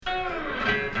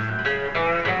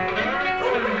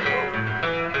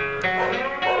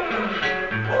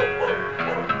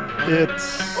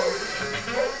It's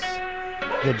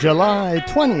the July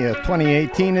 20th,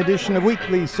 2018 edition of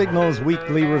Weekly Signals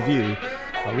Weekly Review,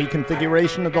 a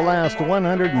reconfiguration of the last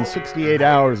 168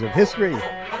 hours of history.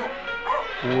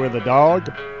 With a dog.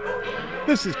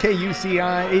 This is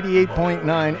KUCI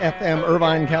 88.9 FM,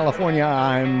 Irvine, California.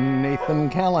 I'm Nathan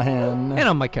Callahan. And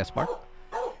I'm Mike Kaspar.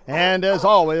 And as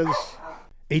always,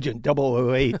 Agent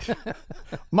 008,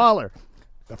 Mahler,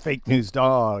 the fake news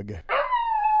dog.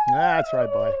 That's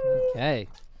right, boy. Okay.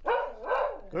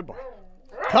 Good boy.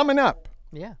 Coming up,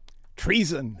 Yeah.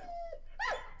 treason,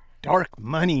 dark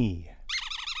money,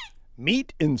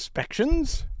 meat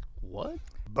inspections, What?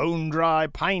 bone-dry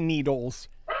pine needles,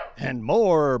 and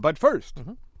more. But first,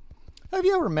 have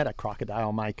you ever met a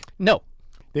crocodile, Mike? No.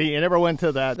 You never went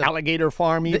to that alligator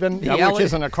farm even? Which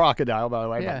isn't a crocodile, by the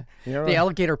way. Yeah. But, you know, The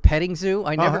alligator petting zoo.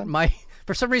 I never. Uh-huh.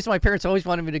 For some reason, my parents always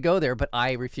wanted me to go there, but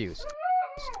I refused.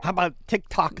 how about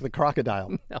TikTok the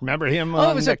crocodile? Remember him It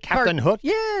on was the a Captain Hook?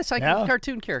 Yes, Yeah.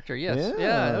 cartoon character. Yes.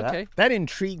 Yeah. Okay. That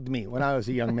intrigued me when I was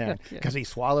a young man because he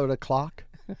swallowed a clock.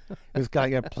 This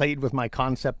guy played with my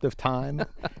concept of time.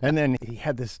 And then he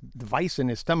had this device in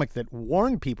his stomach that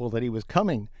warned people that he was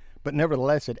coming, but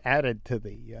nevertheless it added to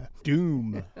the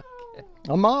doom.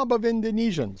 A mob of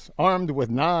Indonesians armed with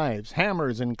knives,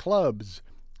 hammers, and clubs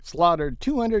slaughtered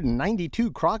 292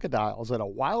 crocodiles at a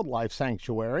wildlife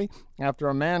sanctuary after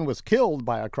a man was killed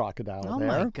by a crocodile Oh there.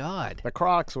 my God. The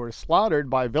crocs were slaughtered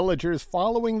by villagers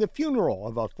following the funeral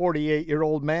of a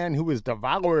 48-year-old man who was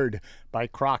devoured by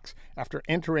crocs after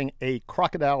entering a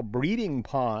crocodile breeding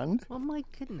pond. Oh my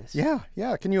goodness. Yeah.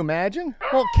 Can you imagine?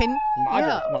 Well,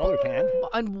 Mahler can.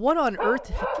 And what on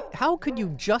earth? How could you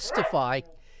justify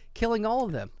killing all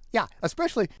of them? Yeah,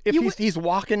 especially if he's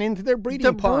walking into their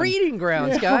breeding pond. Breeding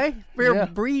grounds, guy. We're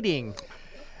breeding.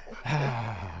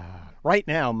 Right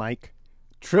now, Mike,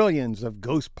 trillions of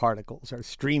ghost particles are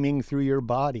streaming through your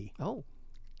body. Oh.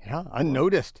 Yeah,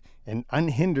 unnoticed and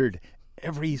unhindered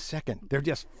every second. They're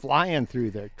just flying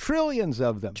through there. Trillions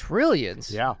of them.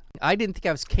 Trillions? Yeah. I didn't think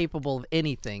I was capable of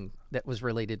anything that was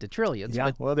related to trillions. Yeah,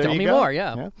 But well, there tell you me go. more,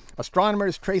 yeah.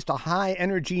 Astronomers traced a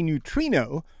high-energy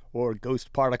neutrino, or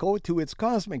ghost particle, to its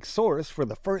cosmic source for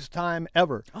the first time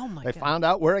ever. Oh, my They God. found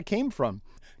out where it came from.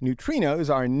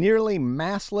 Neutrinos are nearly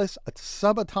massless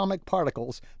subatomic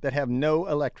particles that have no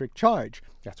electric charge.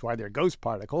 That's why they're ghost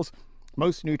particles.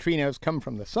 Most neutrinos come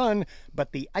from the sun,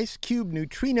 but the Ice Cube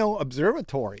Neutrino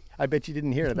Observatory, I bet you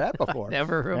didn't hear of that before.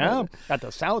 Never heard Yeah, of it. at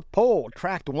the South Pole,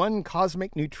 tracked one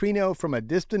cosmic neutrino from a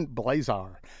distant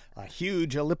blazar, a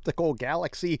huge elliptical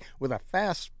galaxy with a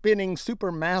fast-spinning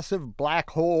supermassive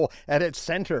black hole at its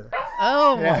center.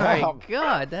 Oh, Yeah. my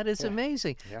God. That is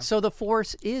amazing. So the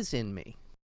force is in me.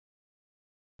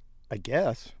 I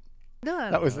guess. No, I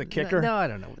That don't was know. the kicker? No, I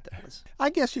don't know what that was. I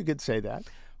guess you could say that.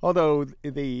 Although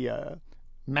the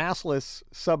massless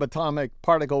subatomic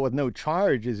particle with no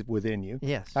charge is within you.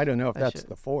 Yes. I don't know if that's should-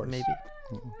 the force. Maybe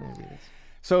it is.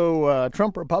 So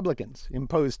Trump Republicans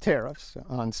imposed tariffs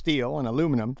on steel and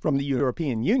aluminum from the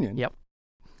European Union. Yep.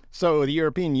 So the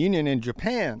European Union and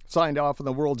Japan signed off on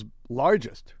the world's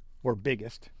largest, or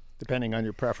biggest, depending on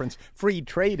your preference, free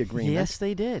trade agreement. Yes,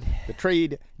 they did. The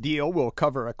trade deal will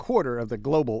cover a quarter of the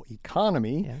global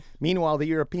economy. Yes. Meanwhile, the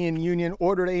European Union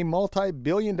ordered a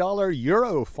multi-billion-dollar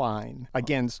euro fine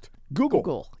against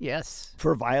Google Yes.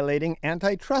 for violating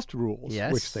antitrust rules,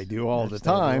 Yes. which they do all Which the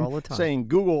they do time, all the time. saying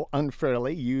Google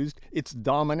unfairly used its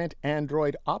dominant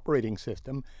Android operating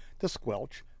system to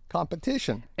squelch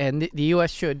competition. And the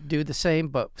U.S. should do the same,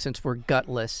 but since we're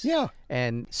gutless Yeah.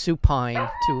 and supine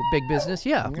to big business,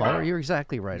 well, you're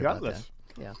exactly right Gutless.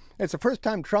 about that. Yeah. It's the first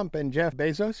time Trump and Jeff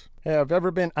Bezos have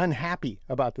ever been unhappy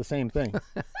about the same thing.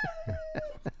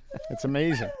 It's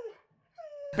amazing.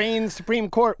 Spain's Supreme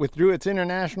Court withdrew its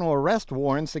international arrest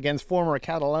warrants against former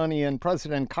Catalonian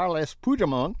President Carles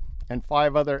Puigdemont and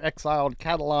 5 other exiled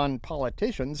Catalan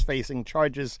politicians facing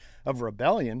charges of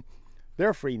rebellion.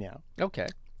 They're free now. Okay.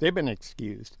 They've been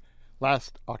excused.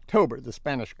 Last October, the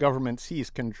Spanish government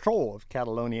seized control of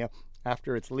Catalonia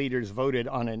after its leaders voted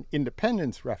on an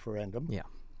independence referendum. Yeah.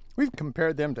 We've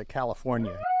compared them to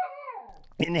California.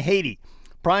 In Haiti,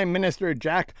 Prime Minister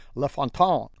Jacques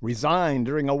Lafontaine resigned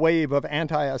during a wave of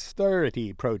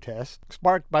anti-austerity protests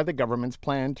sparked by the government's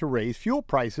plan to raise fuel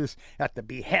prices at the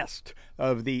behest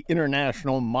of the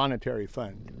International Monetary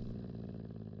Fund.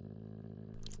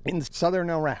 In southern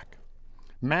Iraq,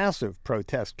 Massive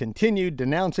protests continued,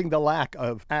 denouncing the lack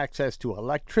of access to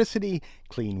electricity,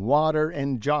 clean water,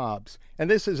 and jobs. And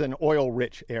this is an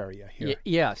oil-rich area here.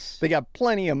 Yes. They got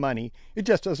plenty of money. It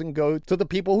just doesn't go to the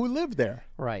people who live there.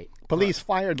 Right. Police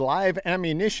fired live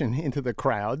ammunition into the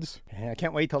crowds. I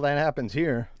can't wait till that happens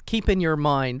here. Keep in your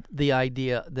mind the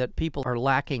idea that people are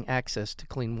lacking access to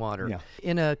clean water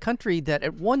in a country that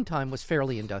at one time was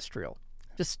fairly industrial.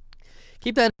 Just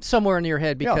keep that somewhere in your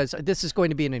head because this is going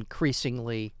to be an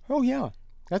increasingly... Oh, yeah.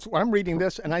 That's why I'm reading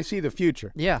this, and I see the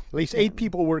future. Yeah. At least 8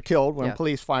 people were killed when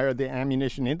police fired the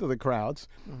ammunition into the crowds.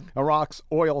 Iraq's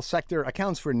oil sector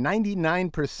accounts for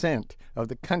 99% of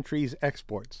the country's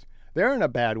exports. They're in a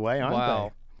bad way,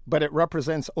 aren't they? But it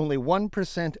represents only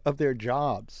 1% of their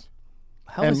jobs.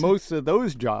 And most of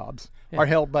those jobs are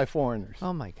held by foreigners.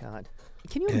 Oh, my God.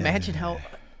 Can you imagine how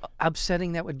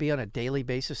upsetting that would be on a daily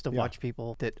basis to watch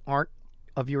people that aren't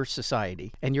of your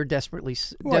society, and you're desperately...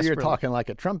 Well, you're talking like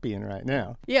a Trumpian right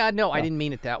now. Yeah, no, I didn't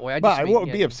mean it that way. But what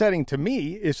would be upsetting to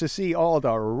me is to see all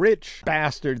the rich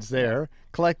bastards there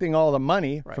collecting all the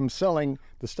money from selling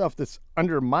the stuff that's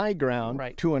under my ground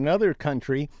to another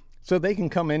country so they can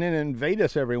come in and invade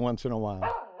us every once in a while.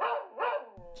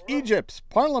 Egypt's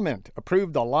parliament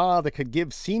approved a law that could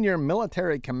give senior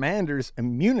military commanders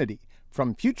immunity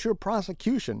from future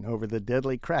prosecution over the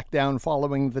deadly crackdown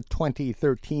following the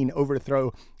 2013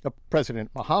 overthrow of President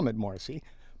Mohamed Morsi.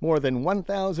 More than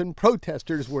 1,000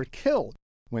 protesters were killed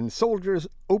when soldiers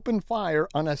opened fire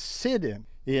on a sit-in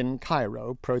in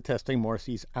Cairo protesting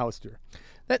Morsi's ouster.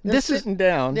 They're sitting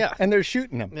down, and they're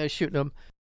shooting them. They're shooting them.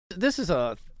 This is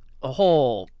a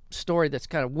whole story that's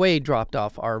kind of way dropped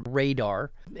off our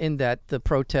radar in that the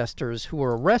protesters who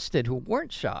were arrested, who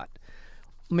weren't shot,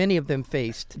 many of them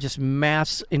faced just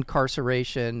mass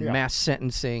incarceration, mass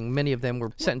sentencing. Many of them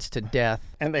were sentenced to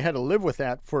death. And they had to live with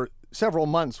that for several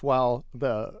months while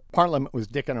the parliament was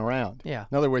dicking around. Yeah.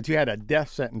 In other words, you had a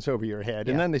death sentence over your head.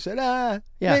 And then they said,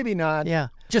 maybe not. Yeah.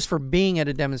 Just for being at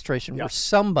a demonstration where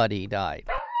somebody died.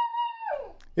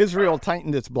 Israel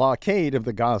tightened its blockade of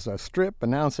the Gaza Strip,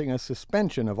 announcing a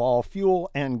suspension of all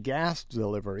fuel and gas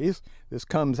deliveries. This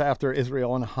comes after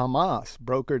Israel and Hamas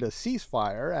brokered a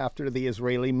ceasefire after the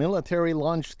Israeli military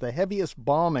launched the heaviest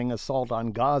bombing assault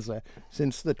on Gaza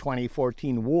since the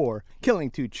 2014 war,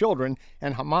 killing 2 children,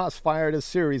 and Hamas fired a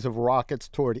series of rockets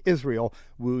toward Israel,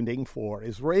 wounding 4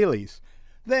 Israelis.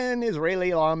 Then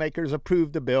Israeli lawmakers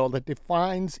approved a bill that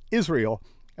defines Israel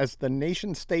as the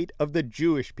nation-state of the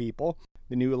Jewish people.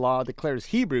 The new law declares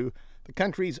Hebrew the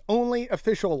country's only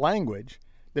official language,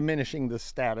 diminishing the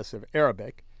status of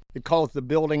Arabic. It calls the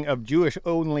building of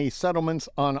Jewish-only settlements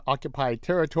on occupied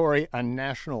territory a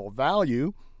national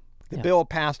value. The bill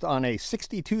passed on a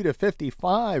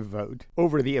 62-55 vote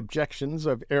over the objections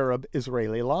of Arab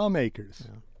Israeli lawmakers.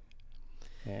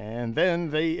 And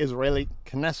then the Israeli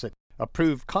Knesset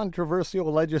approved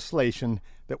controversial legislation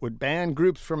that would ban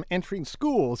groups from entering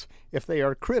schools if they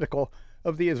are critical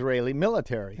of the Israeli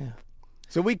military.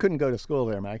 So we couldn't go to school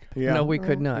there, Mike. No, we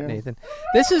could not, Nathan.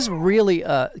 This is really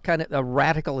kind of a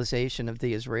radicalization of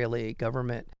the Israeli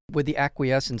government with the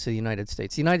acquiescence of the United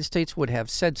States. The United States would have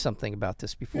said something about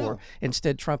this before.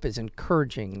 Instead, Trump is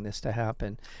encouraging this to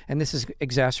happen. And this is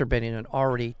exacerbating an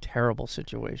already terrible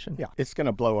situation. Yeah, it's going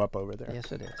to blow up over there.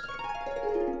 Yes, it is.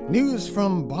 News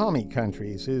from Balmy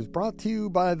Countries is brought to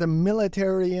you by the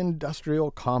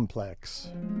military-industrial complex,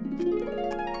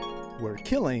 where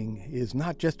killing is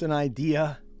not just an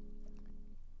idea,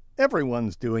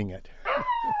 everyone's doing it.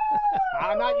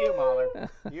 Not you, Mahler.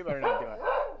 You better not do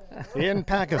it. In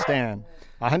Pakistan,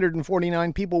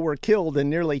 149 people were killed and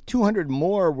nearly 200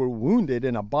 more were wounded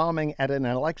in a bombing at an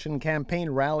election campaign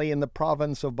rally in the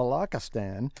province of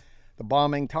Balochistan. The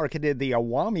bombing targeted the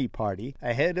Awami Party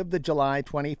ahead of the July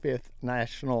 25th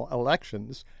national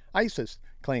elections. ISIS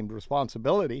claimed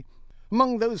responsibility.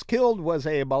 Among those killed was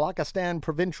a Balochistan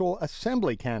Provincial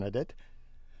Assembly candidate.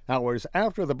 Hours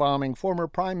after the bombing, former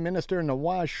Prime Minister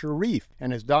Nawaz Sharif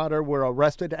and his daughter were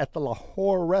arrested at the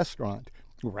Lahore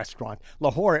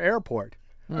Lahore Airport.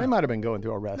 They might have been going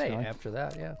to a restaurant. After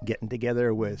that, Getting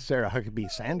together with Sarah Huckabee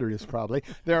Sanders, probably.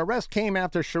 Their arrest came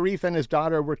after Sharif and his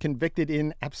daughter were convicted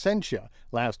in absentia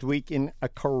last week in a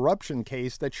corruption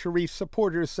case that Sharif's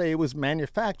supporters say was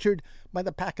manufactured by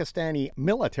the Pakistani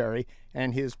military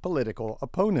and his political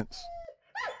opponents.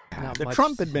 The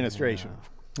Trump administration.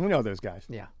 You know those guys.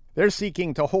 Yeah. They're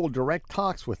seeking to hold direct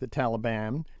talks with the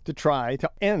Taliban to try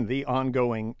to end the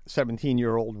ongoing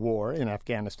 17-year-old war in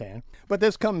Afghanistan. But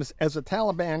this comes as the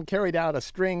Taliban carried out a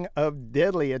string of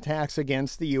deadly attacks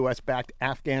against the U.S.-backed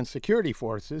Afghan security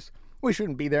forces. We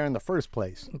shouldn't be there in the first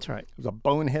place. That's right. It was a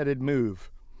boneheaded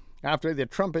move. after the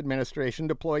Trump administration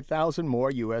deployed 1,000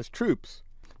 more U.S. troops.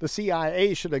 The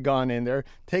CIA should have gone in there,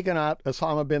 taken out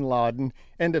Osama bin Laden.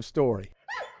 End of story.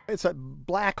 It's a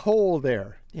black hole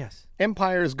there. Yes.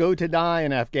 Empires go to die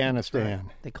in Afghanistan.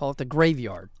 Right. They call it the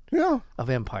graveyard of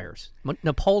empires.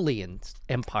 Napoleon's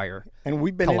empire And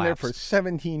we've been collapsed. in there for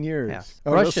 17 years. Yeah.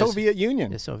 The Russia's- Soviet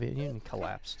Union. The Soviet Union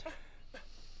collapsed.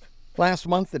 Last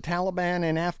month, the Taliban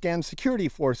and Afghan security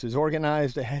forces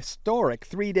organized a historic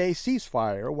 3-day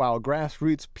ceasefire while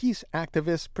grassroots peace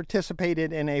activists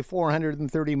participated in a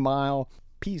 430-mile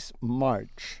peace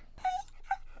march.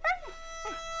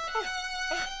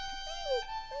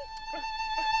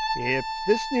 If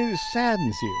this news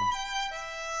saddens you,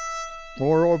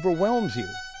 or overwhelms you,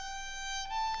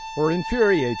 or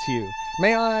infuriates you,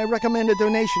 may I recommend a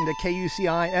donation to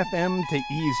KUCI FM to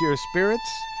ease your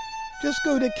spirits? Just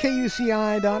go to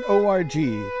kuci.org.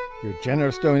 Your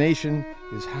generous donation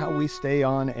is how we stay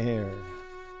on air.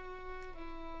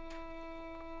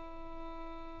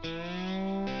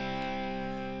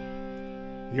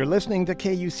 You're listening to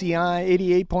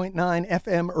KUCI 88.9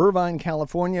 FM, Irvine,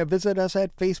 California. Visit us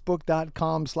at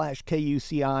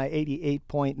facebook.com/KUCI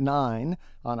 88.9,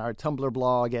 on our Tumblr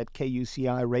blog at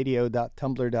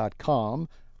kuciradio.tumblr.com,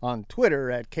 on Twitter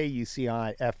at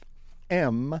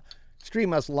KUCI-FM.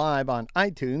 Stream us live on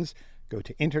iTunes. Go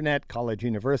to Internet College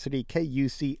University,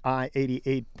 KUCI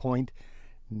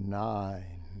 88.9.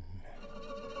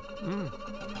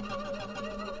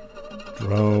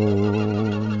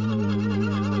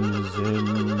 Drones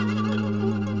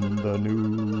in the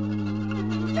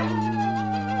news.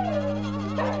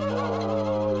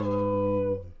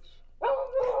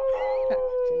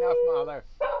 It's enough, Mahler.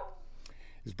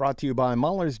 It's brought to you by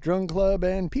Mahler's Drone Club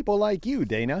and people like you,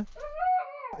 Dana.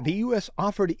 The U.S.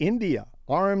 offered India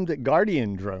armed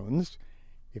Guardian drones.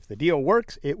 If the deal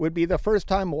works, it would be the first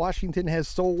time Washington has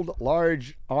sold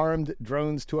large armed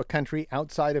drones to a country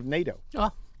outside of NATO.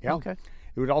 Oh, Yeah. okay.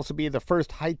 It would also be the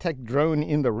first high-tech drone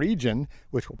in the region,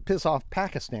 which will piss off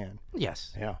Pakistan.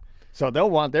 Yes. Yeah. So they'll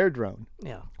want their drone.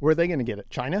 Yeah. Where are they going to get it?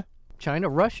 China? China,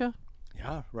 Russia,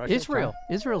 Yeah, Russia. Israel.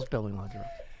 Israel's building one drone.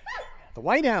 The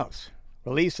White House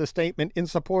released a statement in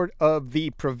support of the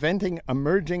Preventing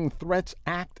Emerging Threats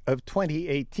Act of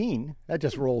 2018. That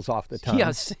just rolls off the tongue.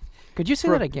 Yes. Could you say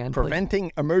that again, please?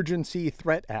 Preventing Emergency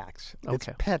Threat Acts. It's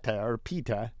Okay. PETA or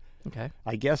PETA. Okay.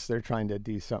 I guess they're trying to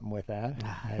do something with that.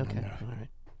 I don't Okay. know. All right.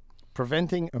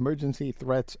 Preventing Emergency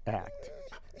Threats Act.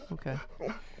 Okay.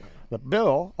 The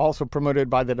bill, also promoted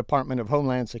by the Department of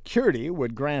Homeland Security,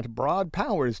 would grant broad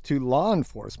powers to law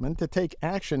enforcement to take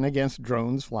action against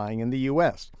drones flying in the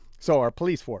U.S. So our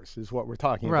police force is what we're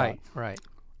talking Right. about. Right.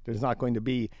 There's not going to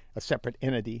be a separate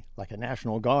entity like a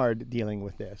National Guard dealing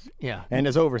with this, Yeah. and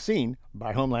is overseen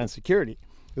by Homeland Security.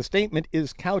 The statement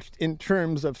is couched in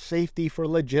terms of safety for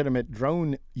legitimate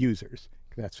drone users.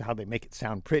 That's how they make it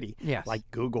sound pretty. Yes. Like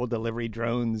Google delivery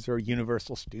drones or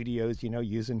Universal Studios,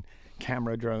 using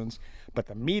camera drones. But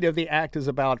the meat of the act is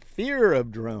about fear of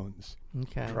drones.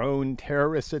 Okay. Drone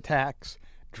terrorist attacks,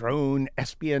 drone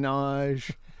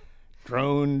espionage,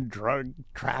 drone drug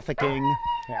trafficking.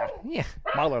 Yeah. Yeah.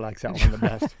 Mahler likes that one the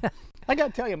best. I got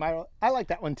to tell you, Myra, I like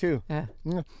that one too. Yeah.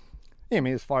 I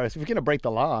mean, as far as if you're going to break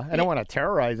the law, I don't want to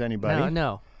terrorize anybody.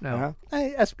 No.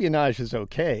 Espionage is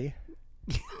okay.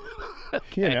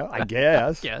 I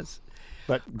guess. Yes.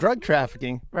 But drug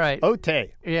trafficking, Right.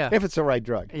 okay. Yeah. If it's the right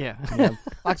drug. Yeah.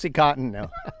 Oxycontin, no.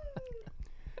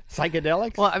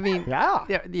 Psychedelics? Well, I mean. yeah.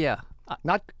 Yeah.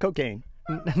 Not cocaine.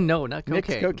 No, not cocaine.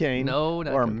 Mixed cocaine. No,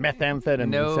 not or cocaine. methamphetamines.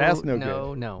 No, That's no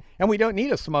good. No. And we don't need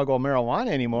to smuggle marijuana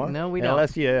anymore. No, we don't.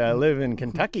 Unless you live in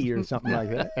Kentucky or something like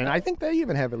that. And I think they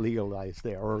even have it legalized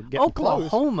there or getting close.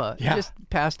 Oklahoma Yeah. just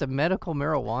passed a medical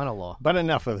marijuana law. But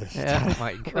enough of this. Oh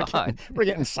my God! We're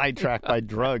getting sidetracked by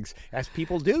drugs, as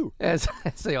people do. As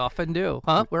they often do,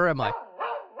 huh? Where am I?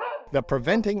 The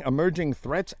Preventing Emerging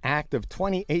Threats Act of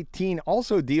 2018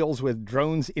 also deals with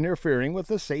drones interfering with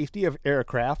the safety of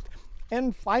aircraft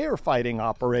and firefighting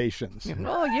operations.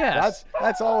 Oh yes,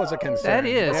 That's always a concern. that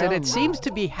is, Yeah. and it seems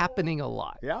to be happening a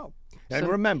lot. Yeah. And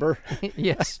So- remember,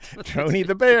 Yes. Tony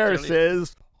the Bear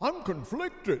says, I'm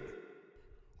conflicted.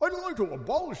 I'd like to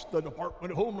abolish the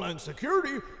Department of Homeland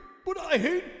Security, but I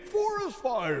hate forest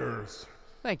fires.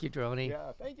 Thank you, Droney.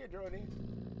 yeah, thank you, Tony.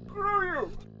 Screw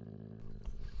you.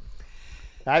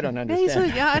 I don't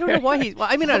understand. I don't know why he's. Well,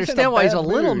 I mean, I He's in understand a why he's a bad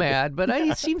little mood. mad, but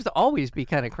he seems to always be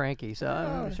kind of cranky. So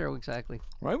I'm not sure exactly.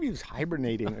 Maybe he was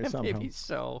hibernating or something. Maybe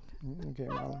so. Okay,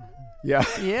 well, yeah.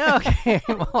 Yeah. Okay.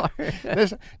 Well,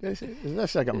 Just a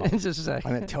second, Mom. just a I'm second.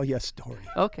 going to tell you a story.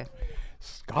 Okay.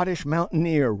 Scottish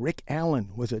mountaineer Rick Allen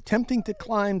was attempting to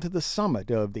climb to the summit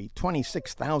of the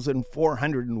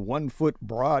 26,401-foot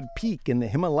broad peak in the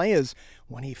Himalayas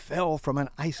when he fell from an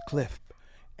ice cliff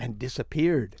and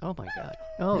disappeared. Oh, my God.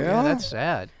 Oh, yeah, that's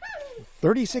sad.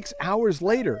 36 hours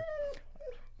later,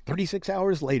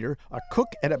 a cook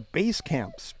at a base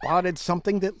camp spotted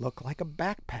something that looked like a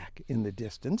backpack in the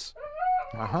distance.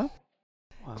 Wow.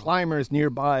 Climbers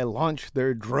nearby launched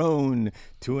their drone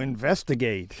to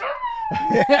investigate.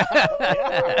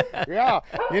 Yeah,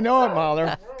 you know it,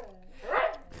 Mahler.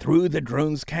 Through the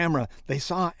drone's camera, they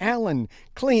saw Allen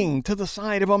cling to the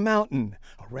side of a mountain.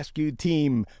 A rescue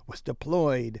team was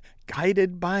deployed,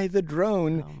 guided by the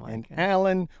drone, and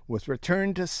Allen was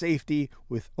returned to safety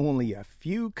with only a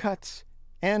few cuts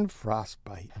and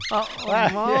frostbite.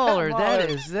 Mahler, that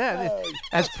is that.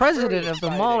 As president of the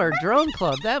Mahler Drone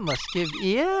Club, that must give.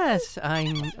 Yes,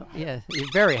 I'm. Yeah,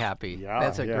 very happy. Yeah,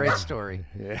 that's a great story.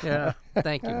 Yeah,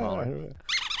 thank you, Mahler.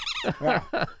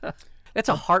 It's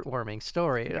a heartwarming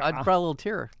story. I brought a little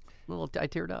tear. I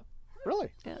teared up. Really?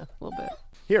 Yeah, a little bit.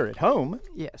 Here at home,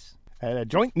 Yes. at a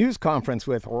joint news conference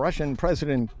with Russian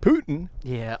President Putin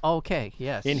Yeah. Okay.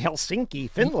 Yes. in Helsinki,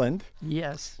 Finland,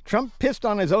 Yes. Trump pissed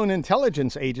on his own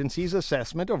intelligence agency's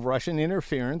assessment of Russian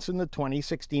interference in the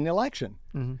 2016 election.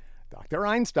 Mm-hmm. Dr.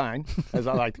 Einstein, as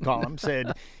I like to call him,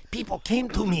 said, "People came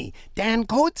to me. Dan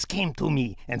Coates came to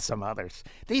me, and some others.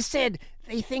 They said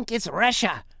they think it's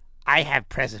Russia. I have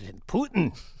President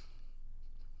Putin."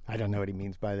 I don't know what he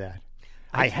means by that.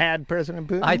 I had President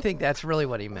Putin? I think that's really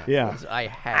what he meant. Yeah. Was I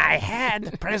I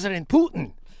had President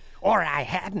Putin. Or I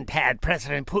hadn't had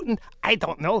President Putin. I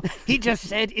don't know. He just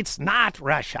said it's not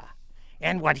Russia.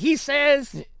 And what he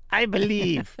says, I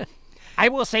believe. I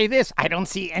will say this. I don't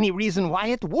see any reason why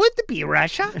it would be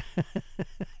Russia.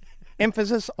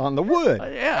 Emphasis on the would.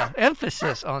 Yeah.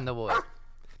 Emphasis on the wood.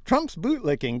 Trump's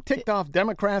bootlicking ticked off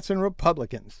Democrats and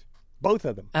Republicans. Both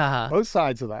of them. Both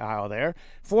sides of the aisle there.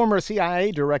 Former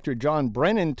CIA Director John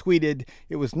Brennan tweeted,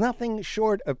 "It was nothing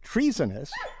short of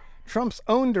treasonous." Trump's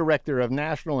own Director of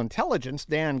National Intelligence,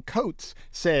 Dan Coates,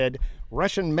 said,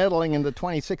 "Russian meddling in the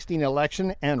 2016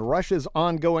 election and Russia's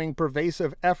ongoing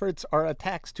pervasive efforts are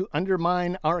attacks to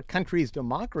undermine our country's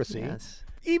democracy." Yes.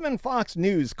 Even Fox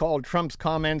News called Trump's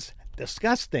comments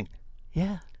disgusting.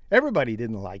 Yeah. Everybody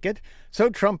didn't like it, so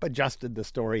Trump adjusted the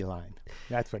storyline.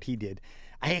 That's what he did.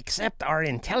 "I accept our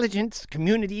intelligence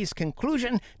community's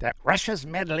conclusion that Russia's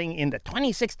meddling in the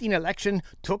 2016 election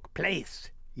took place,"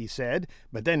 he said,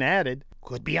 but then added,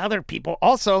 "Could be other people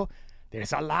also.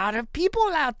 There's a lot of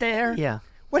people out there." Yeah.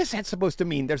 What is that supposed to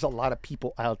mean, there's a lot of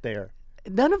people out there?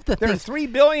 None of the There are things. 3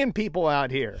 billion people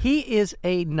out here. He is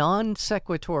a non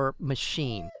sequitur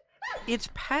machine. It's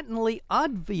patently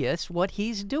obvious what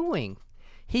he's doing.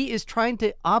 He is trying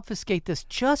to obfuscate this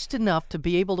just enough to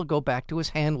be able to go back to his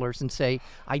handlers and say,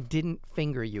 "I didn't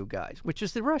finger you guys," which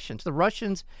is the Russians. The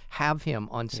Russians have him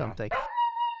on something.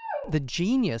 The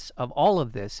genius of all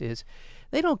of this is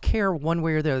they don't care one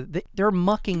way or the other. They're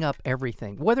mucking up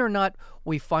everything. Whether or not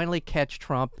we finally catch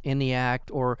Trump in the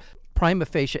act or prima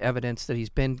facie evidence that he's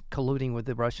been colluding with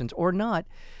the Russians or not,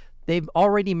 they've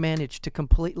already managed to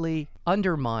completely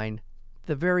undermine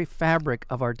the very fabric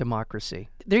of our democracy.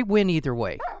 They win either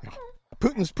way.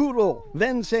 Putin's poodle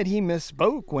then said he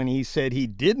misspoke when he said he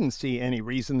didn't see any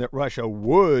reason that Russia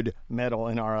would meddle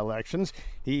in our elections.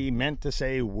 He meant to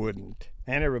say wouldn't.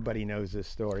 And everybody knows this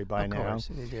story by now. Of course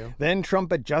they do. Then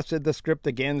Trump adjusted the script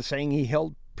again, saying he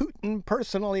held Putin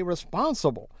personally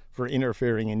responsible for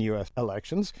interfering in U.S.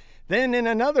 elections. Then, in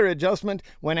another adjustment,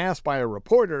 when asked by a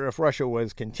reporter if Russia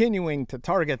was continuing to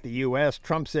target the U.S.,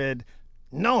 Trump said,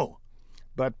 "No."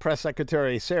 But Press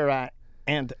Secretary Sarah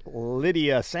and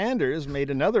Lydia Sanders made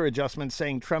another adjustment,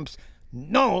 saying Trump's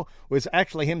 "no" was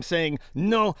actually him saying,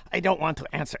 "No, I don't want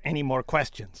to answer any more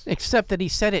questions." Except that he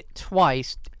said it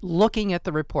twice, looking at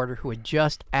the reporter who had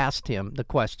just asked him the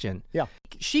question. Yeah.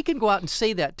 She can go out and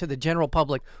say that to the general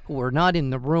public who were not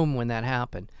in the room when that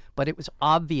happened. But it was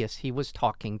obvious he was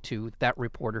talking to that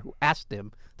reporter who asked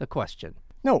him the question.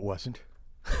 No, it wasn't.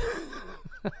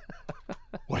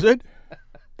 Was it?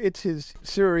 It's his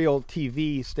serial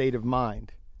TV state of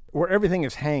mind, where everything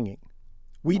is hanging.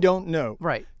 We don't know.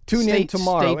 Right. Tune in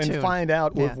tomorrow stay and tuned. find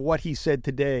out Yeah. if what he said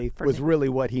today was really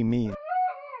what he means.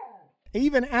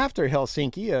 Even after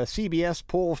Helsinki, a CBS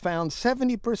poll found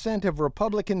 70% of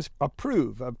Republicans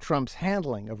approve of Trump's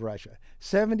handling of Russia.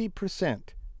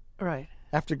 70%. Right.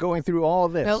 After going through all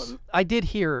this. Now, I did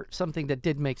hear something that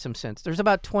did make some sense. There's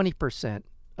about 20%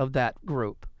 of that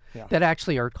group that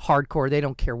actually are hardcore. They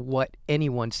don't care what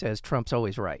anyone says. Trump's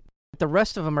always right. The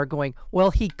rest of them are going,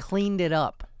 well, he cleaned it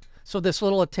up. So this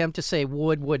little attempt to say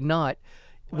would not,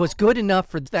 was good enough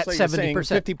for that So you're saying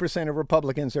 70%. 50% of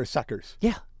Republicans are suckers.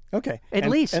 Yeah. Okay. At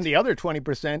And- least. And the other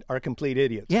 20% are complete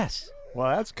idiots. Yes.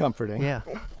 Well, that's comforting. Yeah.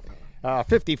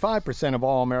 55% of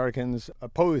all Americans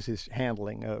oppose his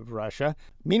handling of Russia.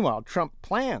 Meanwhile, Trump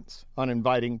plans on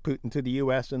inviting Putin to the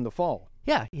U.S. in the fall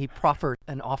Yeah. He proffered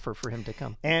an offer for him to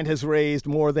come. and has raised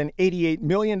more than $88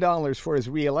 million for his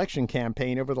reelection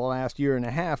campaign over the last year and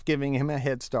a half, giving him a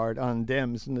head start on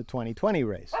Dems in the 2020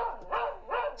 race.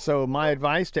 So my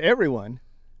advice to everyone,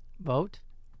 Vote?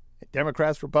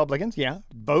 Democrats, Republicans,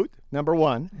 vote, number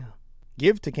one. Yeah.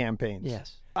 Give to campaigns.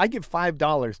 Yes. I give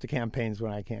 $5 to campaigns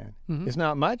when I can. Mm-hmm. It's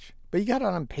not much, but you got it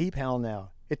on PayPal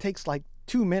now. It takes like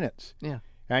 2 minutes. Yeah.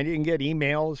 And you can get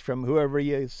emails from whoever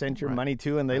you sent your money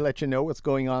to, and they let you know what's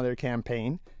going on in their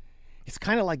campaign. It's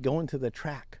kind of like going to the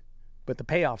track, but the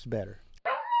payoff's better.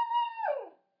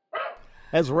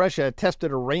 As Russia tested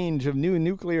a range of new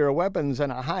nuclear weapons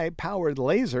and a high-powered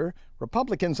laser,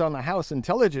 Republicans on the House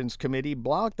Intelligence Committee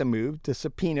blocked the move to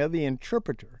subpoena the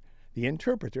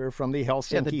interpreter from the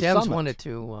Helsinki Yeah, the Dems summit. wanted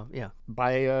to,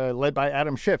 Led by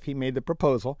Adam Schiff, he made the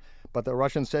proposal, but the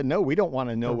Russians said, no, we don't want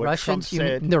to know The what Russians, Trump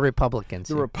said. the Republicans.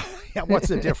 What's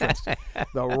the difference? The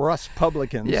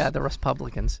Ruspublicans Yeah, the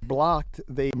Republicans. blocked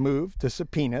the move to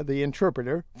subpoena the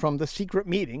interpreter from the secret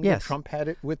meeting Yes. that Trump had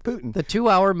it with Putin. The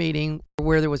 2-hour meeting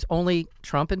where there was only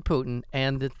Trump and Putin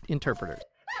and the interpreters.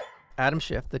 Adam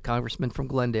Schiff, the congressman from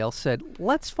Glendale, said,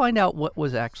 let's find out what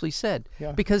was actually said.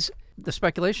 Yeah. Because the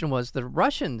speculation was the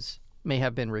Russians may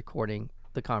have been recording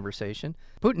the conversation.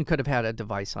 Putin could have had a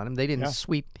device on him. They didn't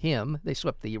sweep him. They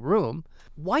swept the room.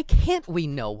 Why can't we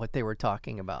know what they were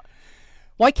talking about?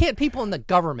 Why can't people in the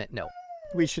government know?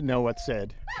 We should know what's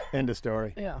said. End of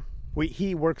story. Yeah.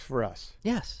 He works for us.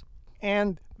 Yes.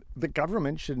 And the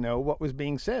government should know what was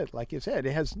being said. Like you said,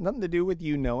 it has nothing to do with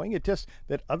you knowing. It's just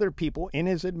that other people in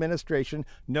his administration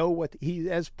know what he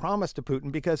has promised to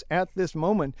Putin, because at this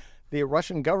moment, the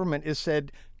Russian government has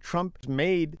said Trump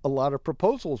made a lot of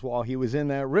proposals while he was in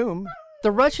that room.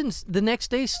 The Russians the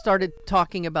next day started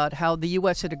talking about how the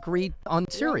U.S. had agreed on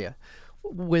Syria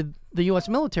with the U.S.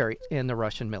 military and the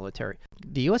Russian military.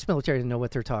 The U.S. military didn't know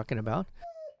what they're talking about.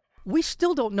 We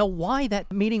still don't know why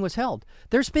that meeting was held.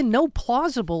 There's been no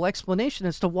plausible explanation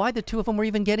as to why the two of them were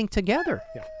even getting together.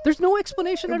 Yeah. There's no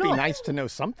explanation It'd at be all. nice to know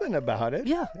something about it.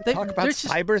 Yeah. Talk about they're just-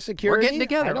 cybersecurity. We're getting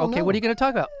together. I don't Okay, know. what are you going to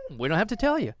talk about? We don't have to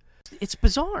tell you. It's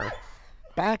bizarre.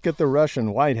 Back at the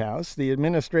Russian White House, the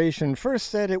administration first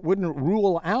said it wouldn't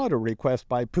rule out a request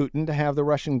by Putin to have the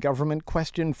Russian government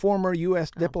question former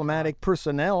U.S. diplomatic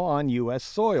personnel on U.S.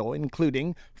 soil,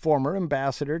 including former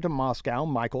ambassador to Moscow,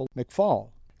 Michael McFaul.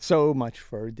 So much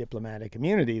for diplomatic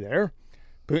immunity there.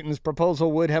 Putin's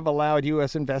proposal would have allowed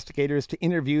U.S. investigators to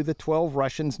interview the 12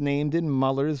 Russians named in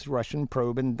Mueller's Russian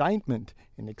probe indictment.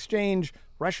 In exchange,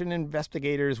 Russian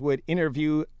investigators would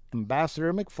interview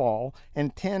Ambassador McFaul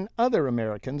and 10 other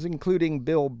Americans, including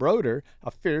Bill Broder, a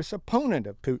fierce opponent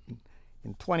of Putin.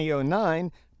 In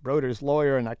 2009, Broder's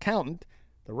lawyer and accountant,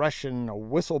 the Russian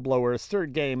whistleblower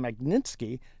Sergei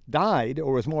Magnitsky, died,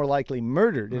 or was more likely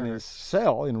murdered in his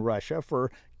cell in Russia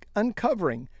for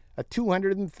uncovering a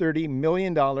 $230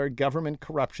 million government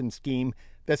corruption scheme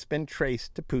that's been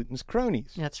traced to Putin's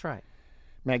cronies. That's right.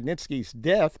 Magnitsky's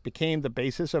death became the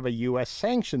basis of a U.S.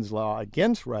 sanctions law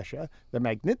against Russia, the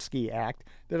Magnitsky Act,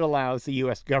 that allows the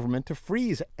U.S. government to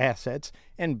freeze assets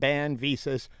and ban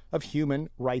visas of human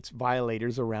rights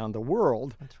violators around the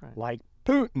world, That's right. like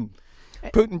Putin.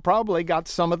 Putin probably got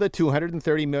some of the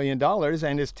 $230 million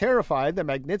and is terrified the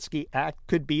Magnitsky Act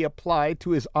could be applied to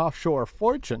his offshore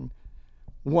fortune,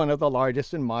 one of the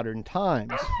largest in modern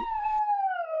times.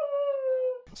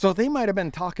 So they might have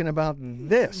been talking about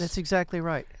this. That's exactly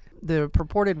right. The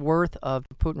purported worth of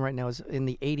Putin right now is in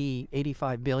the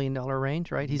 $85 billion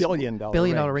range, right? He's Billion dollar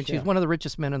range. range, He's yeah. one of the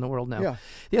richest men in the world now. Yeah.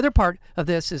 The other part of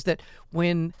this is that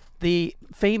when the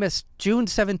famous June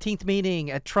 17th meeting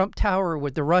at Trump Tower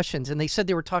with the Russians, and they said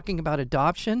they were talking about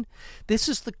adoption, this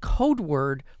is the code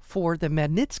word for the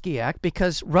Magnitsky Act,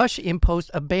 because Russia imposed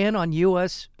a ban on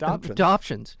U.S.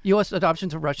 adoptions, U.S.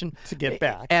 adoptions of Russian To get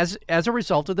back. as a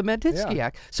result of the Magnitsky Yeah.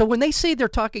 Act. So when they say they're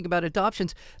talking about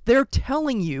adoptions, they're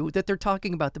telling you that they're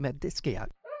talking about the Magnitsky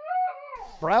Act.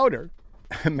 Browder,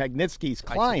 Magnitsky's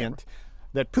client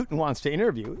that Putin wants to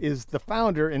interview, is the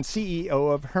founder and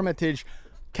CEO of Hermitage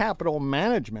Capital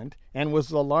Management and was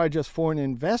the largest foreign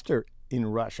investor in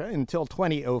Russia until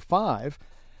 2005.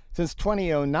 Since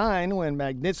 2009, when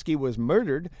Magnitsky was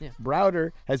murdered,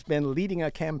 Browder has been leading a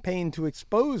campaign to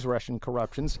expose Russian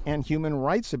corruptions and human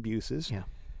rights abuses. Yeah.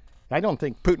 I don't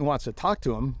think Putin wants to talk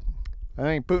to him. I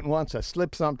think Putin wants to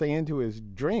slip something into his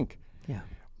drink. Yeah.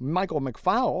 Michael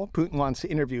McFaul, Putin wants to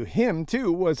interview him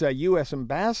too, was a U.S.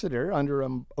 ambassador under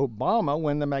Obama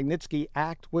when the Magnitsky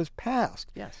Act was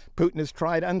passed. Yes. Putin has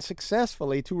tried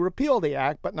unsuccessfully to repeal the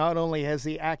act, but not only has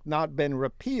the act not been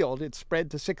repealed, it's spread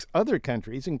to 6 other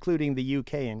countries, including the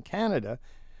UK and Canada.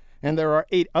 And there are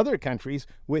 8 other countries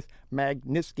with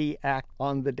Magnitsky Act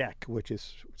on the deck, which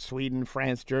is Sweden,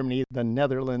 France, Germany, the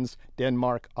Netherlands,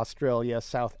 Denmark, Australia,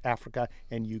 South Africa,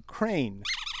 and Ukraine.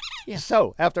 Yeah.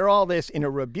 So, after all this, in a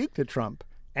rebuke to Trump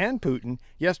and Putin,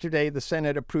 yesterday the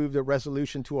Senate approved a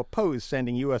resolution to oppose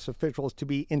sending U.S. officials to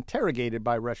be interrogated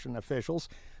by Russian officials.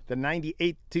 The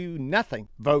 98-0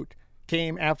 vote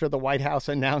came after the White House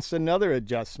announced another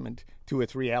adjustment to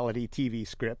its reality TV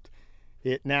script.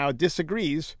 It now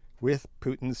disagrees with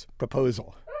Putin's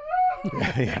proposal.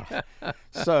 Yeah.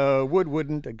 So,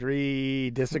 wouldn't, agree,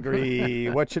 disagree.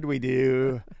 What should we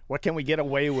do? What can we get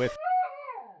away with?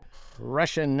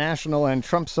 Russian national and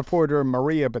Trump supporter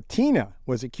Maria Butina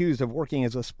was accused of working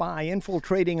as a spy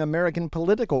infiltrating American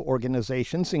political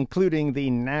organizations, including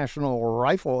the National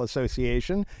Rifle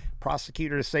Association.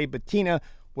 Prosecutors say Butina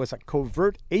was a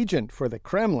covert agent for the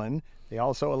Kremlin. They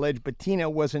also allege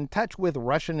Butina was in touch with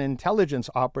Russian intelligence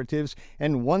operatives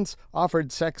and once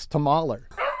offered sex to Mahler.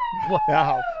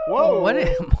 Whoa. Whoa. What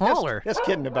is Mahler? Just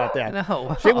kidding about that.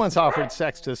 No. She once offered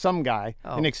sex to some guy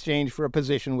in exchange for a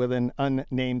position with an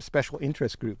unnamed special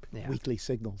interest group. Yeah. Weekly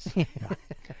Signals.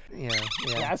 Yeah.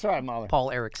 That's right, Mahler.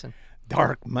 Paul Erickson.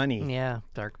 Dark money. Yeah,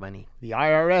 dark money. The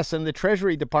IRS and the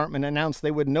Treasury Department announced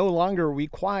they would no longer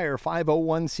require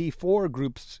 501c4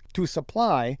 groups to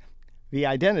supply the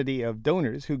identity of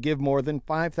donors who give more than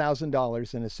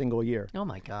 $5,000 in a single year. Oh,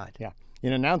 my God. Yeah.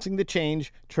 In announcing the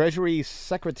change, Treasury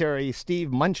Secretary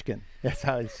Steve Munchkin, that's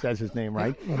how he says his name,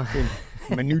 right?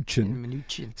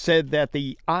 Mnuchin, said that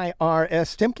the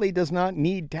IRS simply does not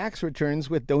need tax returns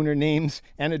with donor names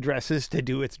and addresses to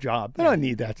do its job. They don't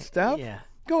need that stuff. Yeah.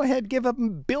 Go ahead, give up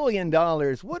 $1 billion.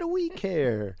 What do we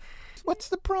care? What's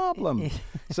the problem?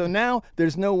 So now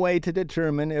there's no way to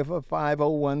determine if a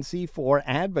 501c4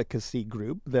 advocacy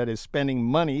group that is spending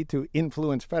money to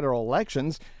influence federal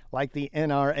elections, like the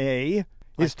NRA,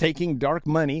 is taking dark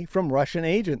money from Russian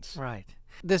agents. Right.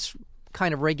 This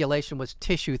kind of regulation was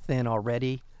tissue thin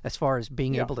already as far as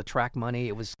being able to track money.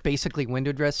 It was basically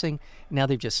window dressing. Now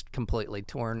they've just completely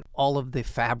torn all of the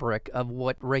fabric of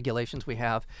what regulations we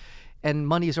have. And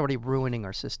money is already ruining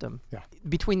our system. Yeah.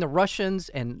 Between the Russians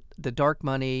and the dark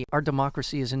money, our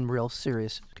democracy is in real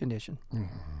serious condition.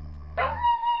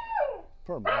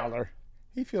 Poor Mahler.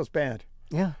 He feels bad.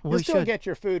 Yeah, well, You'll we still should. get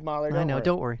your food, Mahler. I know,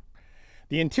 don't worry.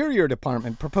 The Interior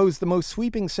Department proposed the most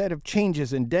sweeping set of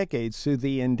changes in decades to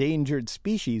the Endangered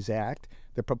Species Act.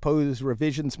 The proposed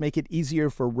revisions make it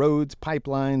easier for roads,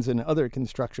 pipelines, and other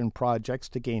construction projects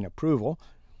to gain approval.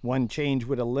 One change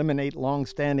would eliminate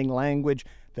long-standing language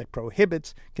that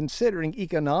prohibits considering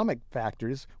economic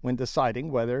factors when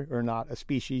deciding whether or not a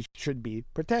species should be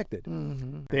protected.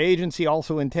 Mm-hmm. The agency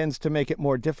also intends to make it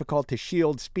more difficult to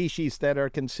shield species that are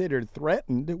considered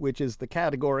threatened, which is the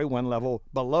category one level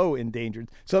below endangered.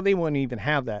 So they won't even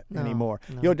have that anymore.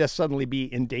 No. You'll just suddenly be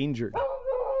endangered.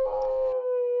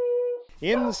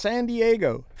 In San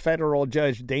Diego, federal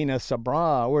judge Dana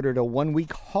Sabra ordered a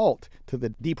 1-week halt to the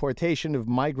deportation of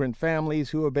migrant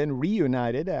families who have been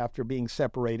reunited after being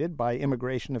separated by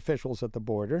immigration officials at the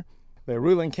border. The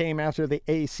ruling came after the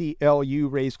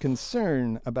ACLU raised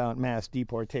concern about mass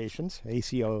deportations,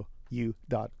 aclu.org,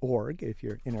 if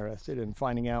you're interested in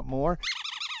finding out more.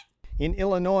 In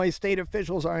Illinois, state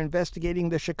officials are investigating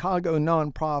the Chicago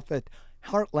nonprofit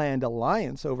Heartland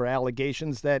Alliance over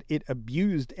allegations that it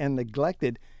abused and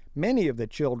neglected many of the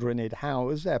children it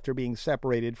housed after being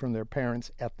separated from their parents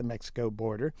at the Mexico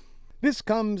border. This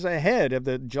comes ahead of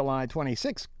the July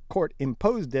 26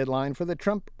 court-imposed deadline for the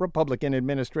Trump Republican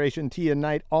administration to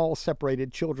unite all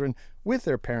separated children with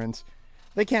their parents.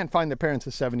 They can't find the parents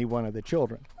of 71 of the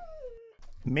children.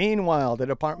 Meanwhile, the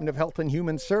Department of Health and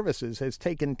Human Services has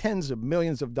taken tens of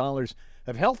millions of dollars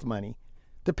of health money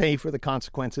to pay for the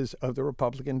consequences of the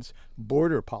Republicans'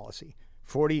 border policy.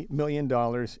 $40 million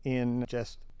in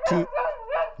just 2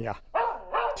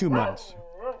 months.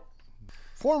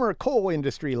 Former coal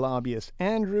industry lobbyist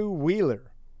Andrew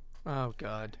Wheeler. Oh,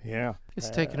 God. Yeah. It's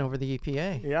taken over the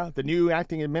EPA. Yeah, the new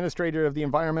acting administrator of the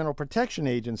Environmental Protection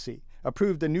Agency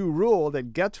approved a new rule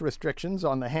that guts restrictions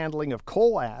on the handling of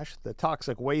coal ash, the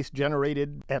toxic waste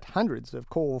generated at hundreds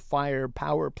of coal-fired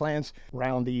power plants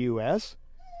around the U.S.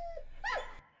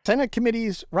 Senate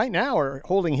committees right now are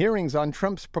holding hearings on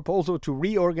Trump's proposal to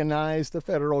reorganize the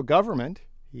federal government.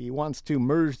 He wants to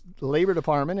merge the Labor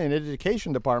Department and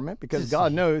Education Department because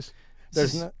God knows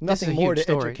There's This nothing is a more huge to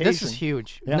story. education. This is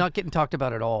huge. Yeah. Not getting talked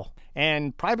about at all.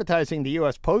 And privatizing the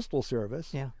U.S. Postal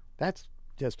Service, Yeah. that's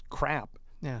just crap.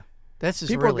 Yeah. This is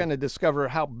People really... are going to discover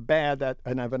how bad that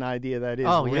of an idea that is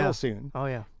Oh, real yeah. soon. Oh,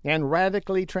 yeah. And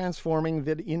radically transforming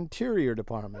the Interior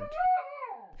Department.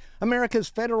 America's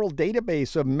federal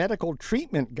database of medical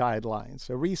treatment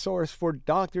guidelines, a resource for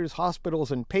doctors,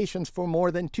 hospitals, and patients for more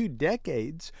than 2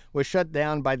 decades, was shut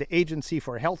down by the Agency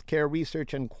for Healthcare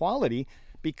Research and Quality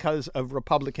because of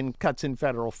Republican cuts in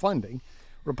federal funding.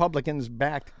 Republicans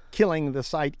backed killing the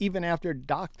site even after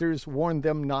doctors warned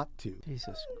them not to.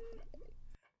 Jesus.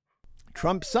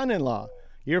 Trump's son-in-law,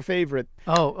 your favorite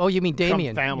Oh, you mean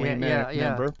Damien? Trump family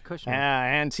member, Kushner.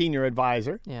 and senior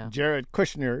advisor, Yeah. Jared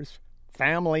Kushner's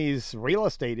family's real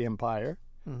estate empire,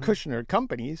 Kushner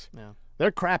Companies, Yeah.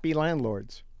 they're crappy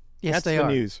landlords. Yes, That's they the are.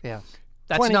 news. Yeah.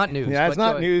 That's not news. Yeah, it's but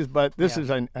not go ahead. news, but this Yeah.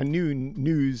 is a new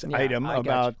news Yeah, item I got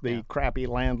about you. the Yeah. crappy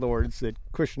landlords that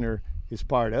Kushner is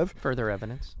part of. Further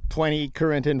evidence. 20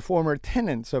 current and former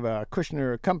tenants of a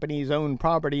Kushner Company's own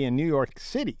property in New York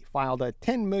City filed a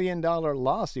 $10 million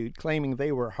lawsuit claiming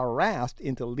they were harassed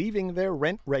into leaving their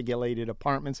rent-regulated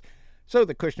apartments so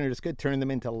the Kushners could turn them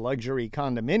into luxury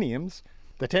condominiums.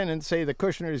 The tenants say the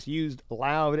Kushners used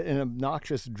loud and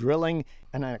obnoxious drilling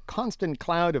and a constant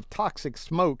cloud of toxic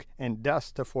smoke and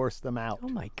dust to force them out. Oh,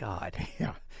 my God.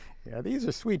 Yeah, these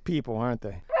are sweet people, aren't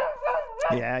they?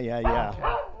 Yeah.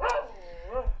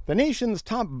 The nation's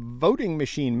top voting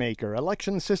machine maker,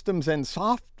 Election Systems and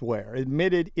Software,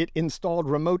 admitted it installed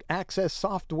remote access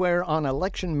software on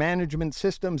election management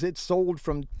systems it sold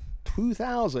from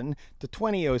 2000 to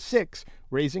 2006,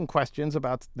 raising questions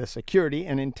about the security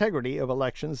and integrity of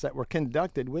elections that were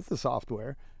conducted with the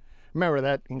software. Remember,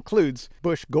 that includes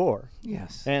Bush Gore.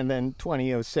 Yes. And then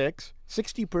 2006,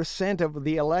 60% of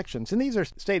the elections, and these are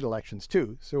state elections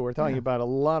too, so we're talking about a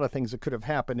lot of things that could have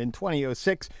happened. In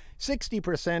 2006,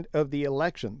 60% of the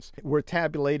elections were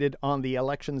tabulated on the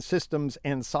Election Systems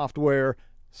and Software,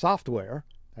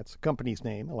 that's the company's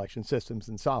name, Election Systems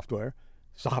and Software,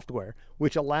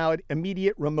 which allowed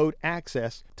immediate remote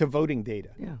access to voting data.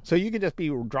 Yeah. So you could just be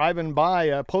driving by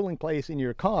a polling place in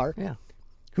your car. Yeah.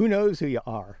 Who knows who you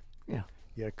are? Yeah.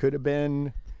 You could have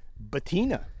been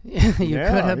Bettina. You could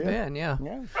have been, yeah.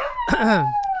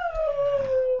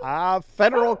 A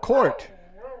federal court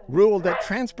ruled that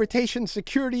Transportation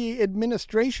Security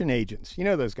Administration agents, you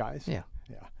know those guys? Yeah.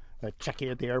 That check you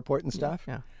at the airport and stuff?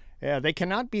 Yeah. They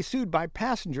cannot be sued by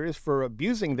passengers for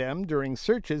abusing them during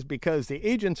searches because the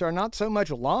agents are not so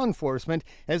much law enforcement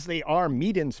as they are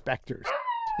meat inspectors.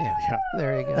 Yeah.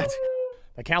 There you go.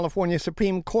 The California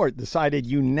Supreme Court decided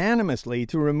unanimously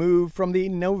to remove from the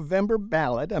November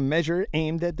ballot a measure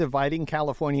aimed at dividing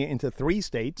California into 3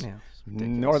 states, Yeah, it's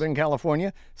ridiculous. Northern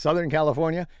California, Southern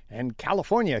California, and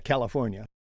California.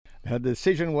 The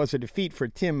decision was a defeat for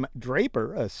Tim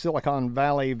Draper, a Silicon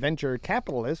Valley venture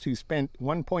capitalist who spent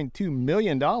 $1.2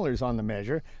 million on the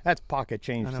measure. That's pocket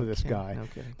change to this guy. No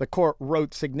kidding. The court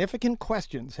wrote significant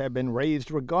questions have been raised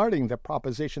regarding the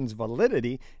proposition's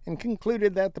validity and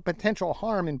concluded that the potential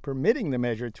harm in permitting the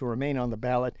measure to remain on the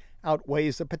ballot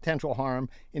outweighs the potential harm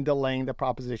in delaying the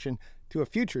proposition to a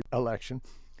future election.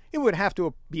 It would have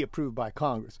to be approved by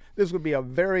Congress. This would be a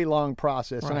very long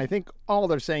process, and I think all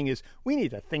they're saying is we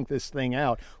need to think this thing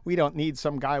out. We don't need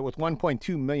some guy with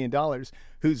 $1.2 million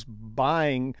who's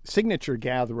buying signature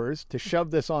gatherers to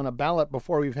shove this on a ballot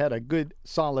before we've had a good,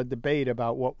 solid debate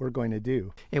about what we're going to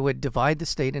do. It would divide the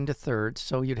state into thirds,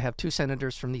 so you'd have 2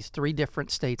 senators from these 3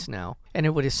 different states now, and it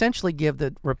would essentially give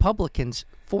the Republicans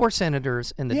 4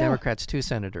 senators and the Democrats 2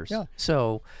 senators. Yeah.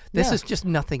 So this is just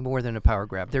nothing more than a power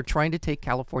grab. They're trying to take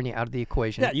California out of the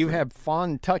equation. Yeah, you have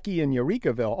Fontucky and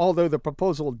Eurekaville, although the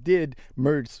proposal did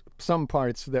merge some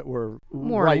parts that were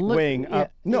More right-wing. yeah,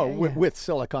 with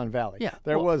Silicon Valley. Yeah,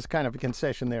 There well- was kind of a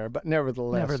concession there, but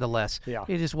nevertheless. Yeah.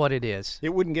 It is what it is.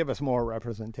 It wouldn't give us more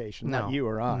representation, No. not you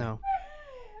or I. No.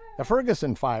 The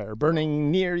Ferguson fire,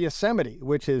 burning near Yosemite,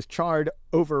 which has charred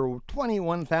over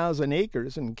 21,000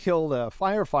 acres and killed a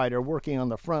firefighter working on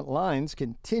the front lines,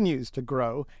 continues to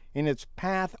grow. In its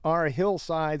path are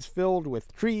hillsides filled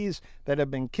with trees that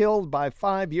have been killed by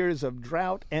 5 years of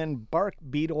drought and bark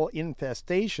beetle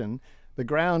infestation. The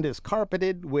ground is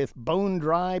carpeted with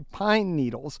bone-dry pine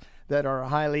needles that are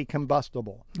highly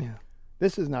combustible. Yeah.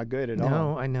 This is not good at all.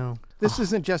 No, I know. This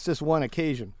isn't just this one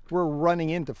occasion. We're running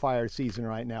into fire season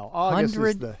right now. August is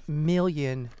 100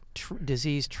 million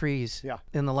diseased trees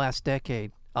in the last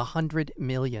decade. 100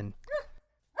 million.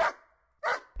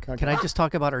 Can I just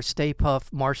talk about our Stay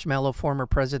Puft marshmallow former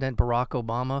President Barack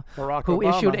Obama, who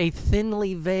issued a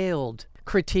thinly veiled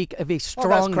critique of a Oh, strong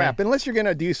that's man. crap. Unless you're going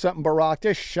to do something, Barack,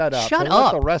 just shut up. Shut and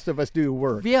up. Let the rest of us do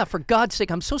work. Yeah, for God's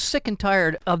sake, I'm so sick and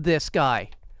tired of this guy.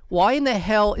 Why in the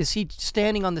hell is he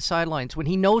standing on the sidelines when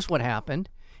he knows what happened?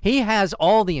 He has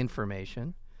all the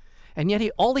information. And yet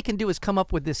all he can do is come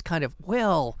up with this kind of,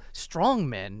 well, strong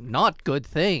men, not good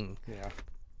thing. Yeah.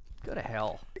 Go to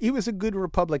hell. He was a good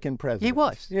Republican president. He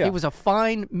was. Yeah. He was a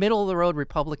fine, middle-of-the-road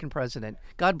Republican president.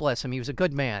 God bless him. He was a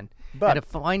good man. But- and a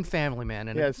fine family man.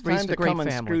 And Yeah, it's raised time a to great come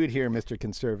family. unscrewed here, Mr.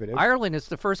 Conservative. Ireland is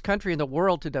the first country in the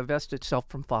world to divest itself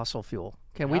from fossil fuel.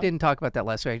 Okay, we didn't talk about that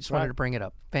last week. I just wanted to bring it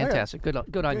up. Fantastic. Good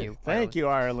on you. Thank you,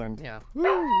 Ireland. Yeah.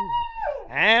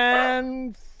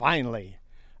 And finally,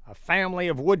 a family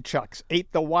of woodchucks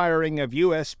ate the wiring of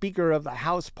U.S. Speaker of the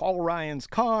House Paul Ryan's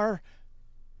car.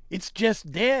 It's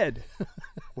just dead,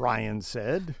 Ryan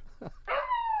said.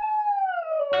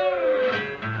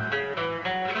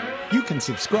 You can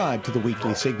subscribe to the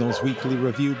Weekly Signals Weekly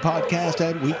Review podcast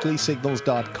at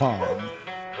weeklysignals.com.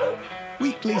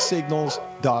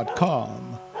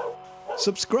 weeklysignals.com.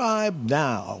 Subscribe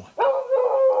now.